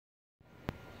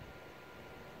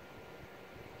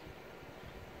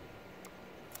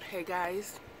Hey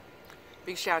guys,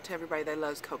 big shout out to everybody that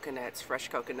loves coconuts, fresh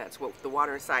coconuts with the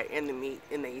water inside and the meat,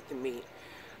 and they eat the meat.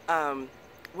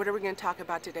 What are we going to talk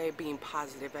about today? Being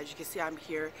positive. As you can see, I'm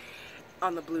here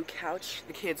on the blue couch.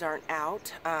 The kids aren't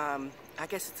out. I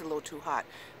guess it's a little too hot.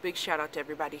 Big shout out to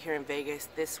everybody here in Vegas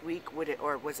this week,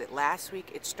 or was it last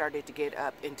week? It started to get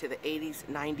up into the 80s,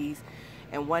 90s,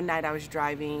 and one night I was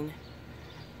driving,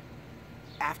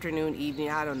 afternoon, evening,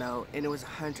 I don't know, and it was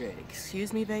 100.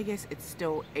 Excuse me, Vegas, it's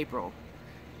still April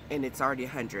and it's already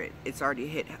 100. It's already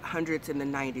hit hundreds in the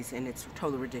 90s, and it's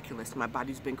totally ridiculous. My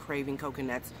body's been craving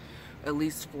coconuts at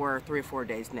least for 3 or 4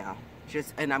 days now.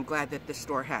 And I'm glad that the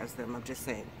store has them. I'm just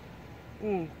saying.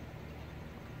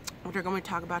 What we're going to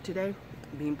talk about today,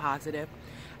 being positive.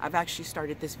 I've actually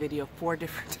started this video 4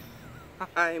 different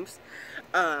times,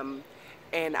 and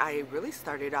I really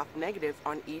started off negative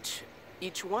on each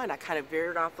one. I kind of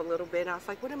veered off a little bit, and I was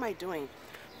like, what am I doing?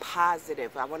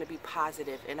 Positive. I want to be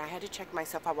positive. And I had to check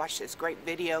myself. I watched this great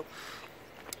video,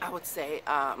 I would say,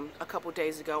 a couple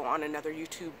days ago on another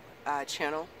YouTube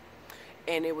channel,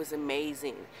 and it was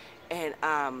amazing. And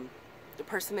the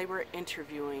person they were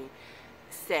interviewing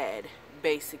said,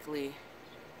 basically,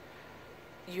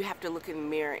 you have to look in the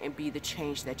mirror and be the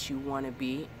change that you want to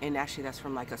be. And actually, that's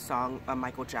from like a song, a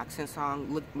Michael Jackson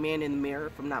song, "Look Man in the Mirror,"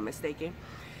 if I'm not mistaken.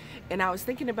 And I was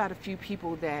thinking about a few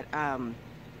people that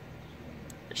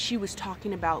she was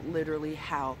talking about, literally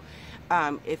how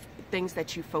if things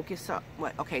that you focus on,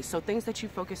 so things that you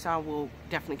focus on will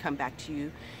definitely come back to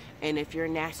you. And if you're a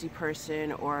nasty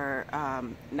person or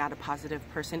not a positive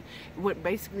person,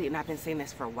 basically, and I've been saying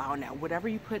this for a while now, whatever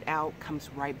you put out comes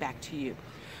right back to you.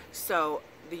 So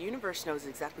the universe knows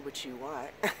exactly what you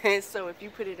want. And so if you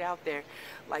put it out there,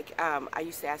 like I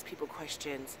used to ask people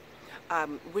questions,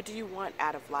 what do you want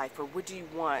out of life, or what do you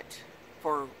want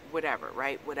for whatever,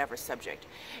 right? Whatever subject.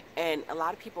 And a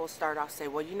lot of people start off say,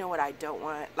 well, you know what I don't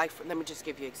want? Like, let me just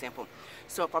give you an example.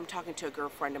 So if I'm talking to a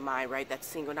girlfriend of mine, right, that's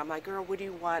single, and I'm like, girl, what do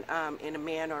you want in a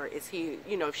man, or is he,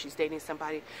 you know, if she's dating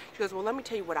somebody, she goes, well, let me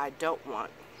tell you what I don't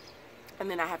want. And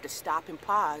then I have to stop and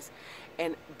pause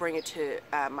and bring it to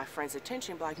my friend's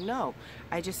attention. Be like, no,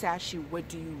 I just asked you, what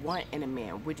do you want in a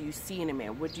man? What do you see in a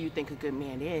man? What do you think a good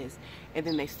man is? And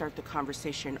then they start the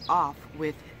conversation off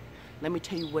with, let me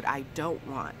tell you what I don't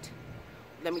want.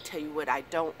 Let me tell you what I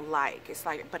don't like. It's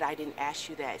like, but I didn't ask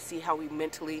you that. See how we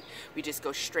just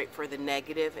go straight for the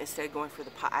negative instead of going for the,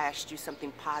 I asked you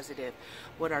something positive.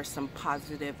 What are some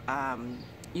positive,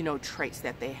 you know, traits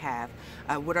that they have?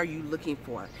 What are you looking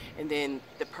for? And then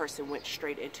the person went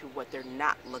straight into what they're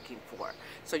not looking for.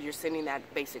 So you're sending that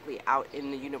basically out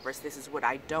in the universe. This is what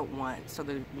I don't want. So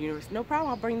the universe, no problem,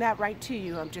 I'll bring that right to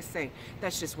you. I'm just saying,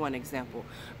 that's just one example.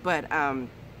 But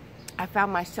I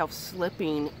found myself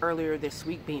slipping earlier this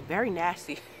week, being very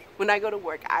nasty. When I go to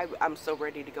work, I'm so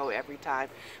ready to go every time,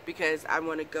 because I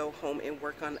want to go home and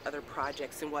work on other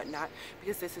projects and whatnot,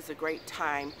 because this is a great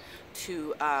time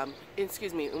to,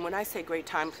 excuse me, and when I say great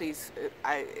time, please,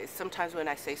 sometimes when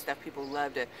I say stuff, people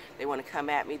love to, they want to come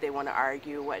at me, they want to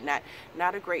argue, whatnot.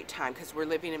 Not a great time, because we're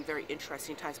living in very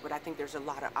interesting times, but I think there's a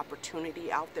lot of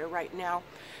opportunity out there right now,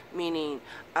 meaning,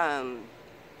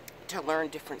 to learn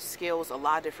different skills, a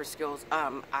lot of different skills.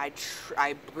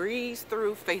 I breeze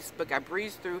through Facebook, I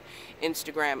breeze through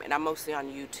Instagram, and I'm mostly on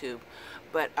YouTube.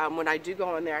 But when I do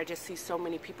go on there, I just see so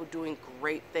many people doing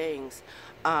great things,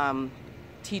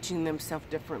 teaching themselves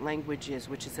different languages,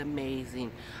 which is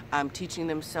amazing. Teaching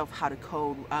themselves how to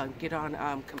code, get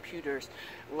on computers,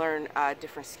 learn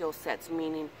different skill sets,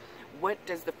 meaning what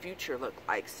does the future look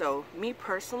like? So me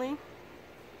personally,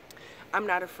 I'm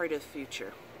not afraid of the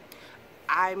future.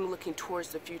 I'm looking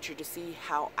towards the future to see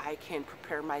how I can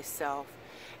prepare myself,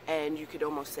 and you could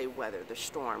almost say weather the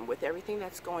storm with everything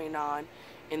that's going on.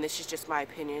 And this is just my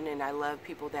opinion, and I love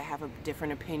people that have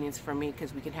different opinions from me,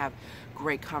 because we can have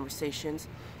great conversations.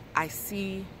 I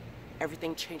see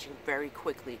everything changing very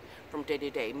quickly from day to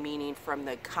day, meaning from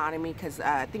the economy, because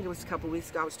I think it was a couple weeks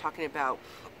ago I was talking about,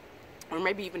 or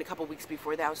maybe even a couple weeks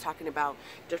before that, I was talking about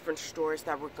different stores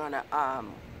that were gonna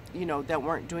you know, that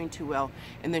weren't doing too well.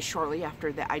 And then shortly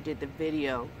after that, I did the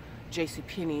video,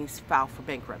 JCPenney's filed for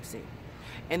bankruptcy.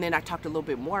 And then I talked a little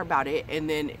bit more about it, and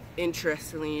then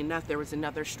interestingly enough, there was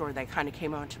another store that kind of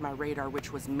came onto my radar,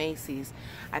 which was Macy's.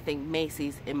 I think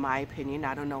Macy's, in my opinion,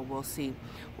 I don't know, we'll see,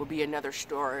 will be another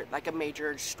store, like a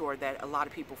major store that a lot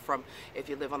of people from, if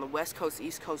you live on the West Coast,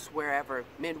 East Coast, wherever,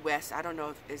 Midwest, I don't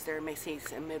know, is there a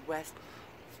Macy's in Midwest?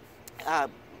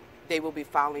 They will be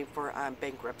filing for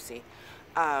bankruptcy.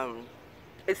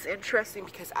 It's interesting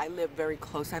because I live very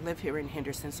close. I live here in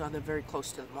Henderson, so I live very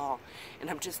close to the mall. And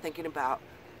I'm just thinking about,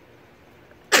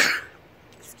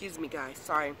 excuse me guys,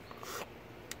 sorry.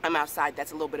 I'm outside.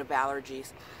 That's a little bit of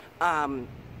allergies.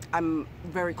 I'm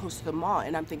very close to the mall,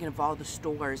 and I'm thinking of all the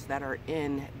stores that are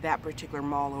in that particular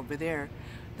mall over there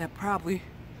that probably,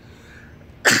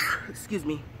 excuse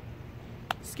me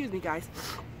guys,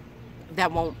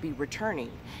 that won't be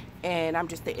returning. And I'm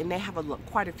just, and they have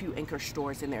quite a few anchor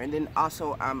stores in there. And then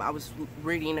also, I was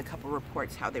reading a couple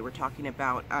reports how they were talking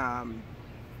about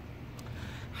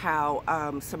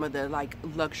how some of the like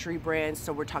luxury brands,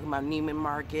 so we're talking about Neiman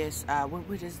Marcus,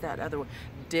 what is that other one,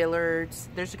 Dillard's,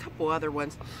 there's a couple other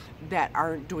ones that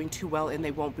aren't doing too well, and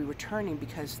they won't be returning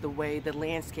because the way the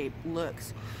landscape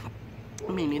looks,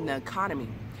 meaning the economy.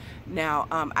 Now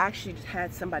I actually just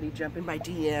had somebody jump in my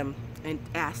DM and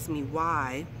ask me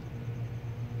why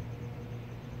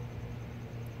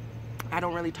I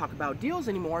don't really talk about deals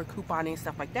anymore, couponing and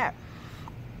stuff like that.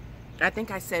 I think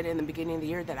I said in the beginning of the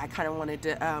year that I kind of wanted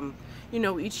to, you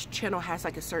know, each channel has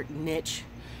like a certain niche,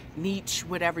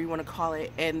 whatever you want to call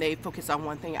it, and they focus on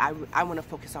one thing. I want to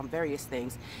focus on various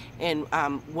things, and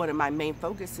one of my main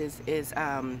focuses is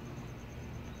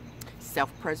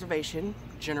self-preservation,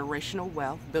 generational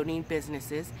wealth, building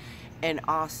businesses, and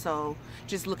also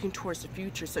just looking towards the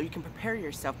future so you can prepare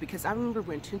yourself. Because I remember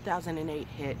when 2008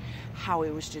 hit, how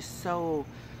it was just so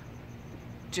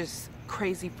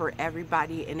crazy for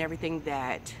everybody, and everything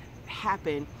that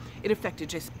happened, it affected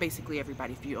just basically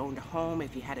everybody. If you owned a home,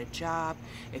 if you had a job,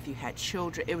 if you had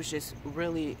children, it was just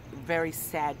really very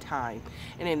sad time.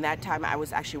 And in that time, I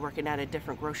was actually working at a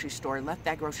different grocery store, left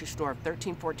that grocery store of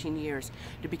 13, 14 years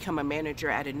to become a manager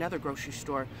at another grocery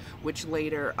store, which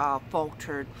later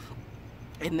faltered,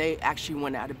 and they actually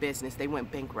went out of business. They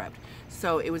went bankrupt.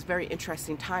 So it was very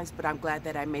interesting times, but I'm glad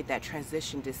that I made that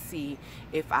transition to see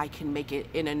if I can make it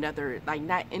in another, like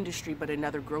not industry, but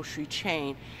another grocery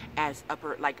chain as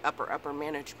upper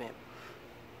management.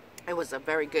 It was a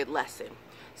very good lesson.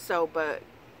 So, but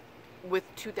with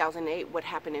 2008, what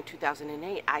happened in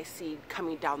 2008, I see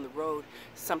coming down the road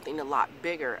something a lot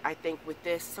bigger. I think with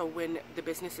this, so when the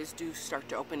businesses do start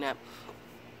to open up,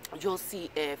 you'll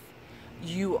see if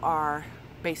you are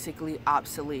basically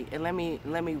obsolete. And let me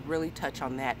really touch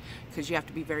on that, because you have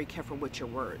to be very careful with your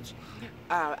words.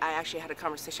 I actually had a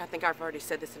conversation, I think I've already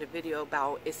said this in a video,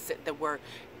 about that we're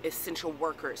essential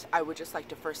workers. I would just like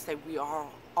to first say we are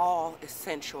all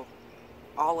essential.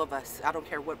 All of us. I don't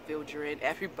care what field you're in.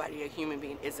 Everybody, a human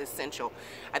being, is essential.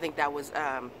 I think that was,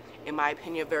 in my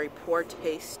opinion, a very poor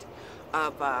taste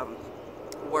of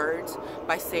words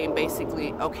by saying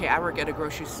basically, okay, I work at a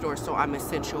grocery store, so I'm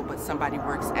essential, but somebody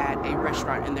works at a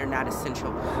restaurant and they're not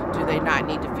essential. Do they not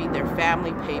need to feed their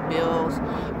family, pay bills,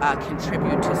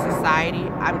 contribute to society?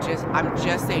 I'm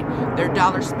just saying their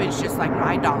dollar spends just like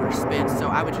my dollar spends. So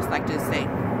I would just like to say,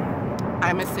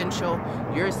 I'm essential,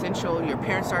 you're essential, your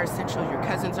parents are essential, your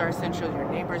cousins are essential, your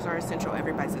neighbors are essential,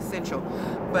 everybody's essential.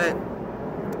 But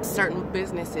certain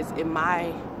businesses, in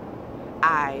my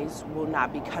eyes, will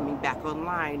not be coming back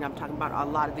online. I'm talking about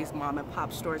a lot of these mom and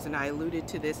pop stores, and I alluded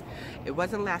to this. It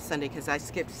wasn't last Sunday, because I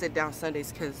skipped sit-down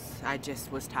Sundays because I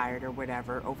just was tired or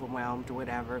whatever, overwhelmed or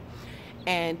whatever.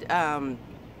 And I'm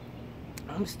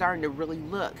starting to really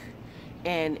look.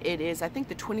 And it is, I think,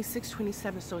 the 26th,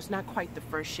 27th, so it's not quite the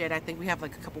first yet. I think we have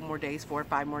like a couple more days, 4 or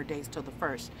 5 more days till the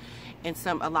first. And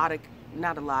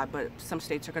not a lot, but some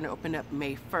states are going to open up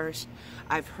May 1st.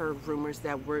 I've heard rumors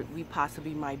that we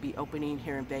possibly might be opening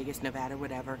here in Vegas, Nevada,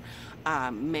 whatever,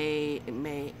 May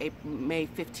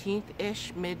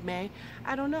 15th-ish, mid-May.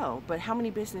 I don't know, but how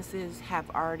many businesses have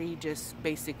already just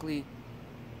basically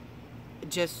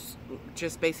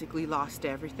lost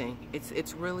everything?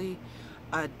 It's really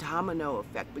a domino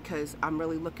effect, because I'm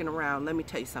really looking around. Let me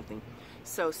tell you something.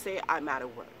 So say I'm out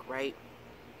of work, right?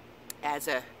 As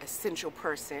a essential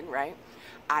person, right?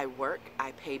 I work,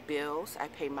 I pay bills, I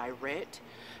pay my rent.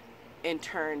 In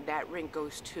turn, that rent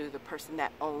goes to the person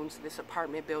that owns this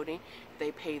apartment building.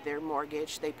 They pay their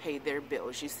mortgage, they pay their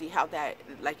bills. You see how that,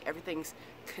 like, everything's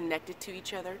connected to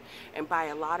each other? And by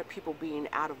a lot of people being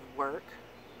out of work,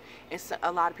 and so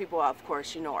a lot of people, of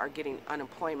course, you know, are getting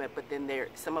unemployment, but then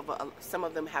some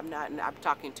of them have not, and I'm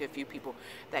talking to a few people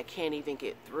that can't even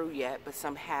get through yet, but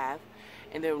some have.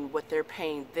 And then what they're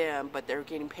paying them, but they're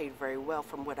getting paid very well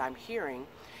from what I'm hearing.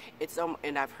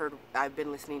 And I've been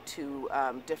listening to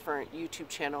different YouTube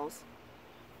channels,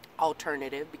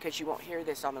 alternative, because you won't hear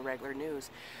this on the regular news,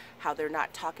 how they're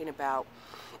not talking about,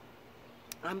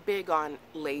 I'm big on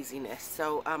laziness.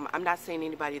 So I'm not saying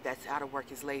anybody that's out of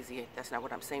work is lazy. That's not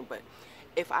what I'm saying. But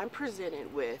if I'm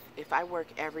presented with, if I work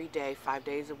every day, 5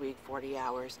 days a week, 40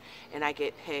 hours, and I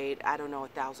get paid, I don't know,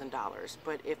 $1,000.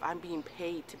 But if I'm being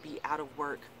paid to be out of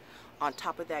work on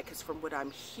top of that, because from what I'm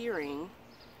hearing,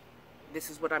 this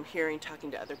is what I'm hearing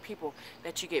talking to other people,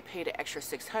 that you get paid an extra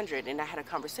 $600. And I had a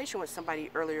conversation with somebody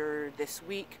earlier this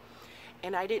week,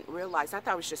 and I didn't realize, I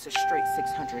thought it was just a straight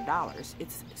 $600.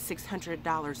 It's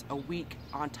 $600 a week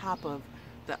on top of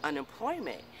the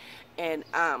unemployment. And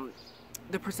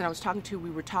the person I was talking to, we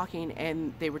were talking,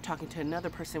 and they were talking to another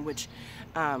person, which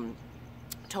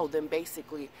told them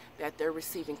basically that they're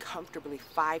receiving comfortably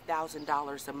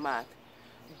 $5,000 a month,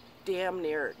 damn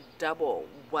near double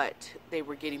what they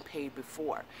were getting paid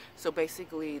before. So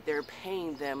basically they're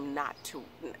paying them not to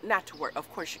work.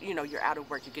 Of course, you know, you're out of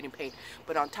work, you're getting paid,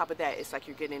 but on top of that, it's like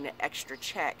you're getting an extra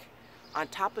check on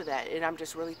top of that. And I'm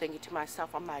just really thinking to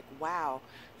myself, I'm like, wow,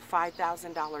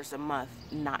 $5,000 a month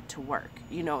not to work,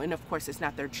 you know. And of course it's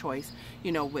not their choice,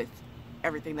 you know, with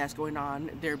everything that's going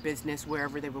on. Their business,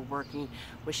 wherever they were working,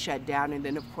 was shut down, and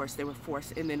then of course they were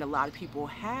forced. And then a lot of people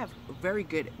have a very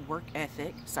good work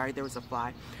ethic, sorry, there was a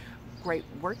fly, great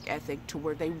work ethic, to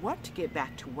where they want to get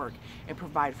back to work and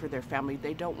provide for their family.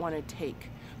 They don't want to take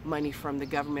money from the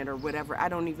government or whatever. I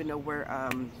don't even know where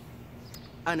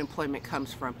unemployment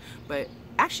comes from, but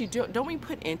actually don't we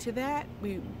put into that,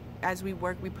 as we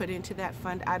work, we put into that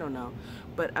fund? I don't know,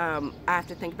 but I have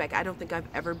to think back. I don't think I've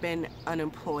ever been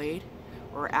unemployed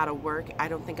or out of work. I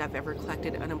don't think I've ever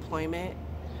collected unemployment.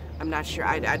 I'm not sure,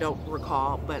 I don't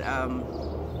recall, but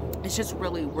it's just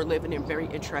really, we're living in very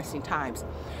interesting times.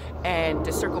 And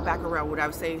to circle back around what I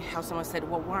was saying, how someone said,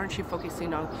 well, why aren't you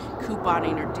focusing on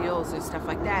couponing or deals and stuff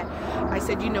like that? I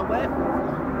said, you know what?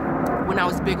 When I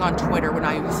was big on Twitter, when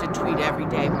I used to tweet every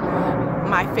day,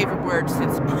 my favorite word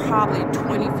since probably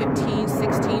 2015,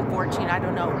 16, 14, I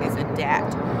don't know, is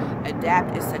adapt.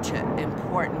 Adapt is such an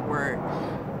important word.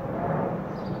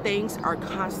 Things are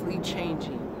constantly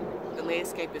changing. The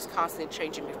landscape is constantly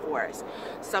changing before us.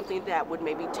 Something that would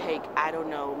maybe take, I don't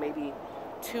know, maybe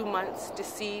 2 months to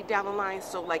see down the line.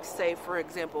 So like, say for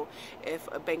example, if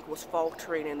a bank was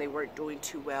faltering and they weren't doing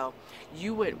too well,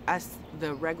 you would, us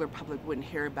the regular public, wouldn't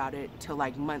hear about it till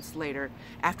like months later,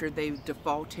 after they've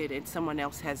defaulted and someone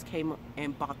else has came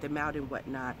and bought them out and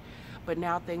whatnot. But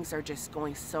now things are just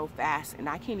going so fast, and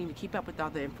I can't even keep up with all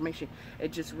the information.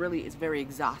 It just really is very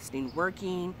exhausting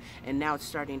working, and now it's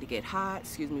starting to get hot.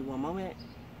 Excuse me one moment.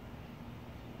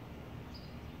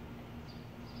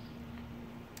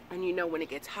 And you know, when it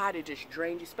gets hot, it just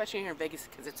drains you, especially here in Vegas,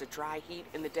 because it's a dry heat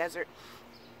in the desert.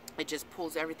 It just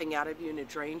pulls everything out of you and it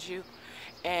drains you.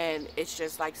 And it's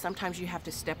just like, sometimes you have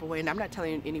to step away. And I'm not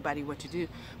telling anybody what to do,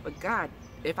 but God,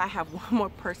 if I have one more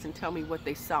person tell me what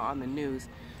they saw on the news,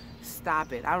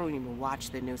 stop it. I don't even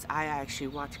watch the news. I actually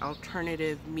watch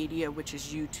alternative media, which is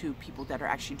YouTube, people that are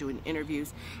actually doing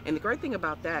interviews. And the great thing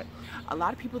about that, a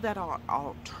lot of people that are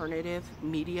alternative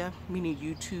media, meaning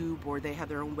YouTube, or they have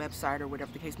their own website or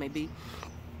whatever the case may be,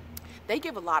 they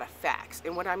give a lot of facts.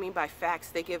 And what I mean by facts,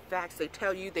 they give facts, they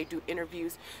tell you, they do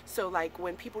interviews. So like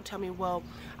when people tell me, well,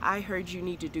 I heard you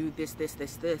need to do this, this,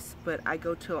 this, this, but I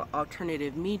go to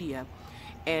alternative media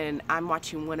and I'm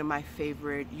watching one of my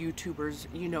favorite YouTubers,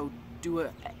 you know, do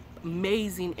an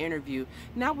amazing interview,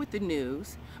 not with the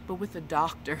news, but with a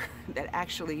doctor that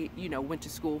actually, you know, went to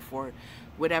school for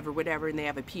whatever, and they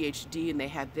have a PhD, and they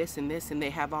have this and this, and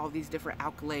they have all these different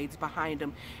accolades behind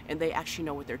them, and they actually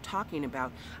know what they're talking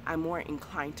about. I'm more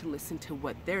inclined to listen to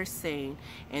what they're saying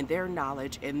and their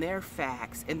knowledge and their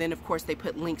facts. And then of course they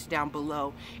put links down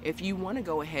below if you want to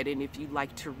go ahead and if you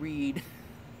like to read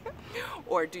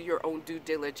or do your own due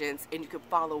diligence, and you can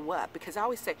follow up. Because I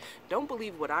always say, don't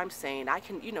believe what I'm saying. I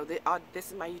can, you know,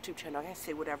 this is my YouTube channel. I can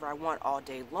say whatever I want all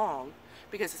day long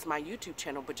because it's my YouTube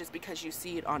channel. But just because you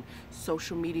see it on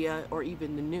social media or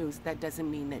even the news, that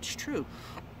doesn't mean that's true.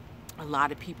 A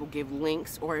lot of people give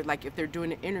links, or like if they're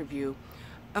doing an interview,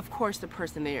 of course the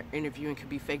person they're interviewing could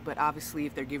be fake, but obviously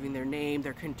if they're giving their name,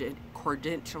 their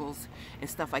credentials and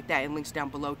stuff like that, and links down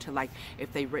below to like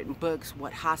if they've written books,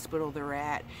 what hospital they're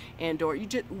at, and or you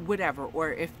just whatever,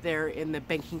 or if they're in the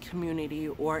banking community,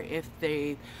 or if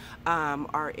they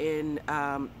are in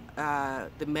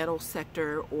the metal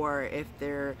sector, or if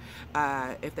they're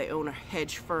if they own a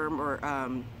hedge firm, or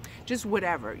just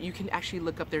whatever. You can actually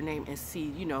look up their name and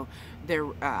see, you know, their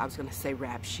I was gonna say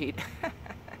rap sheet.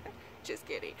 Just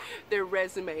kidding. Their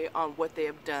resume on what they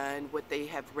have done, what they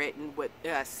have written, what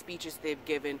speeches they've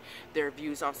given, their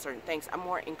views on certain things. I'm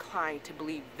more inclined to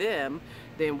believe them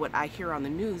than what I hear on the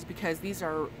news, because these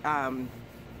are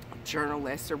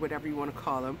journalists, or whatever you want to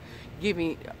call them,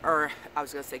 giving, or I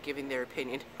was going to say giving their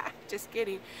opinion. Just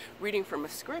kidding. Reading from a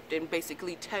script and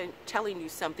basically telling you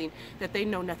something that they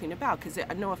know nothing about. Because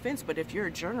no offense, but if you're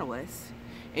a journalist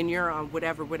and you're on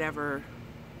whatever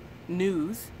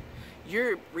news,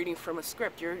 you're reading from a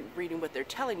script, you're reading what they're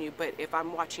telling you. But if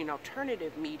I'm watching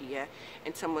alternative media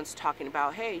and someone's talking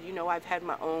about, hey, you know, I've had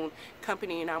my own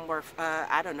company and I'm worth,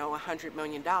 I don't know, $100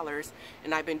 million,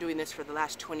 and I've been doing this for the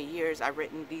last 20 years, I've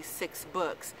written these 6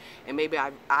 books, and maybe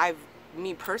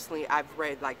me personally, I've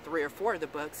read like 3 or 4 of the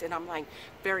books, and I'm like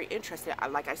very interested.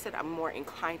 Like I said, I'm more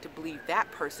inclined to believe that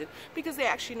person because they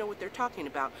actually know what they're talking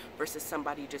about versus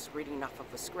somebody just reading off of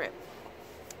a script.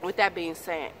 With that being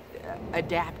said,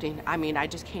 adapting, I mean, I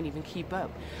just can't even keep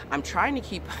up. I'm trying to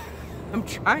keep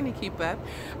up.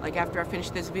 Like after I finish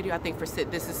this video, I think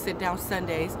this is Sit Down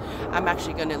Sundays, I'm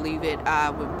actually going to leave it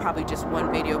with probably just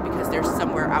one video because there's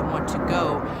somewhere I want to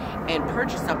go and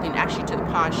purchase something, actually to the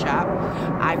pawn shop.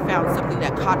 I found something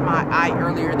that caught my eye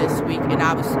earlier this week, and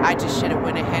I just should have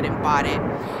went ahead and bought it.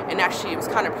 And actually it was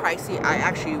kind of pricey. I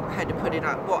actually had to put it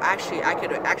on, well, actually I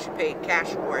could have actually paid cash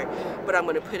for it, but I'm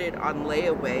going to put it on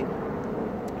layaway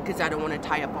because I don't want to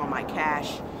tie up all my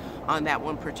cash on that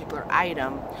one particular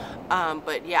item.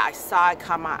 But yeah, I saw it,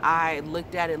 caught my eye,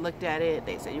 looked at it.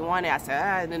 They said, you want it? I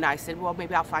said, and then I said, well,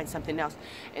 maybe I'll find something else.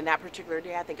 And that particular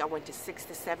day, I think I went to 6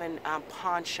 to 7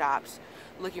 pawn shops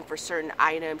looking for certain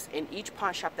items. In each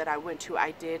pawn shop that I went to,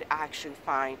 I did actually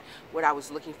find what I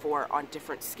was looking for on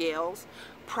different scales.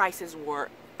 Prices were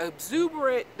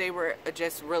exuberant. They were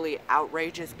just really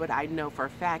outrageous, but I know for a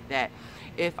fact that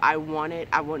if I wanted,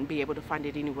 I wouldn't be able to find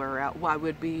it anywhere else. Well, I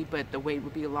would be, but the wait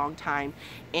would be a long time.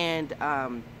 And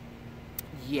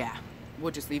yeah,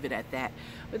 we'll just leave it at that.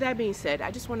 With that being said,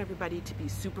 I just want everybody to be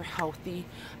super healthy.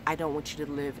 I don't want you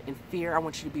to live in fear. I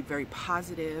want you to be very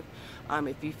positive.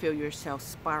 If you feel yourself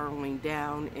spiraling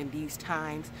down in these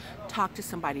times, talk to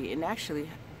somebody. And actually,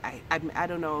 I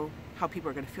don't know how people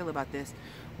are going to feel about this.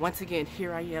 Once again,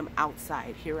 here I am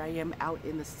outside. Here I am out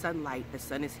in the sunlight. The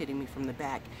sun is hitting me from the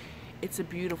back. It's a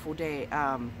beautiful day.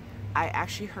 I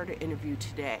actually heard an interview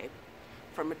today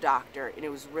from a doctor, and it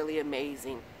was really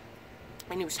amazing.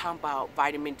 And he was talking about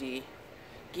vitamin D,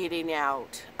 getting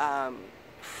out,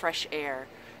 fresh air,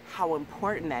 how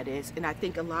important that is. And I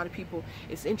think a lot of people,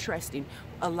 it's interesting,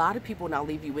 a lot of people, and I'll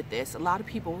leave you with this, a lot of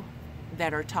people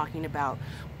that are talking about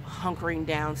hunkering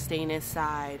down, staying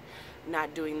inside,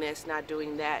 not doing this, not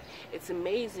doing that. It's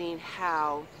amazing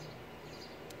how,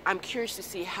 I'm curious to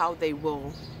see how they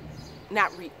will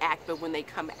not react, but when they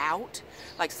come out,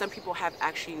 like some people have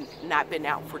actually not been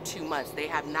out for 2 months. They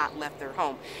have not left their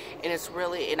home. And it's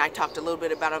really, and I talked a little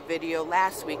bit about a video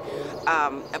last week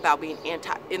about being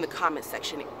in the comment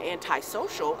section,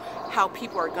 antisocial, how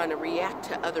people are going to react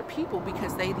to other people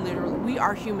because they literally, we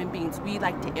are human beings. We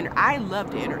like to I love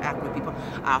to interact with people.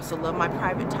 I also love my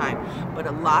private time, but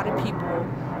a lot of people,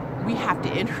 we have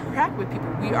to interact with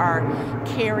people. We are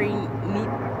carrying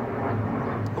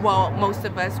well, most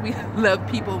of us, we love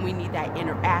people and we need that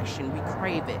interaction. We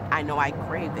crave it. I know I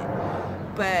crave it.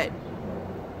 But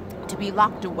to be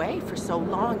locked away for so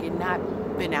long and not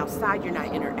been outside, you're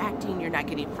not interacting, you're not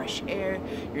getting fresh air,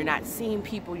 you're not seeing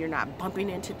people, you're not bumping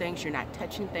into things, you're not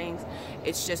touching things.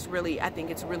 It's just really, I think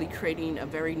it's really creating a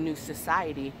very new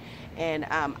society. And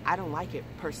I don't like it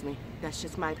personally. That's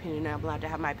just my opinion. I'm allowed to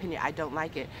have my opinion. I don't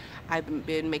like it. I've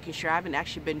been making sure, I haven't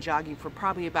actually been jogging for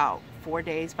probably about 4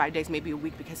 days, 5 days, maybe a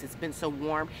week because it's been so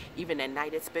warm. Even at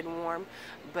night it's been warm.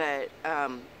 But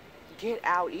get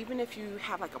out, even if you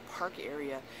have like a park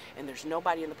area and there's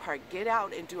nobody in the park, get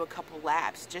out and do a couple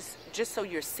laps, just so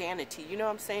your sanity, you know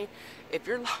what I'm saying? If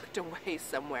you're locked away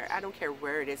somewhere, I don't care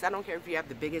where it is, I don't care if you have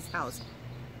the biggest house,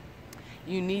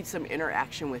 you need some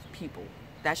interaction with people.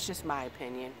 That's just my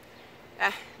opinion.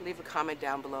 Leave a comment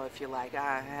down below if you like.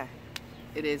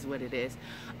 It is what it is.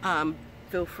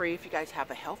 Feel free, if you guys have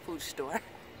a health food store,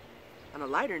 on a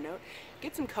lighter note,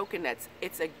 get some coconuts.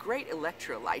 It's a great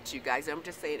electrolyte, you guys. I'm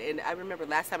just saying. And I remember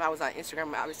last time I was on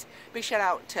Instagram, big shout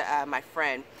out to my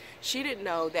friend. She didn't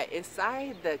know that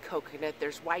inside the coconut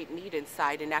there's white meat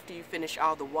inside, and after you finish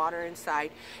all the water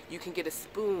inside, you can get a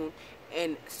spoon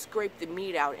and scrape the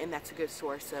meat out, and that's a good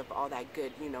source of all that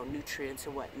good, you know, nutrients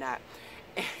and whatnot.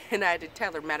 And I had to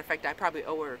tell her, matter of fact, I probably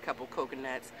owe her a couple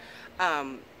coconuts.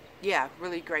 Yeah,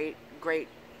 really great.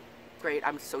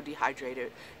 I'm so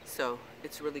dehydrated, so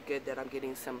it's really good that I'm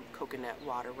getting some coconut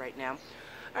water right now.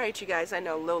 All right, you guys, I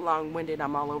know a little long-winded,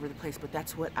 I'm all over the place, but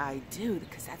that's what I do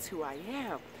because that's who I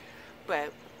am.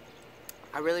 But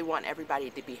I really want everybody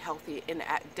to be healthy and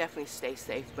definitely stay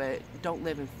safe, but don't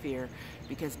live in fear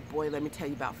because, boy, let me tell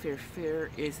you about fear.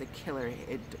 Fear is a killer.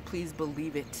 Please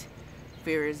believe it.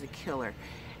 Fear is a killer.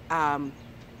 All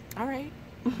right.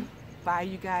 Bye,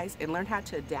 you guys, and learn how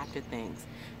to adapt to things.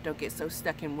 Don't get so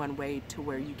stuck in one way to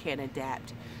where you can't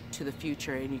adapt to the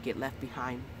future and you get left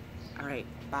behind. All right.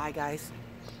 Bye, guys.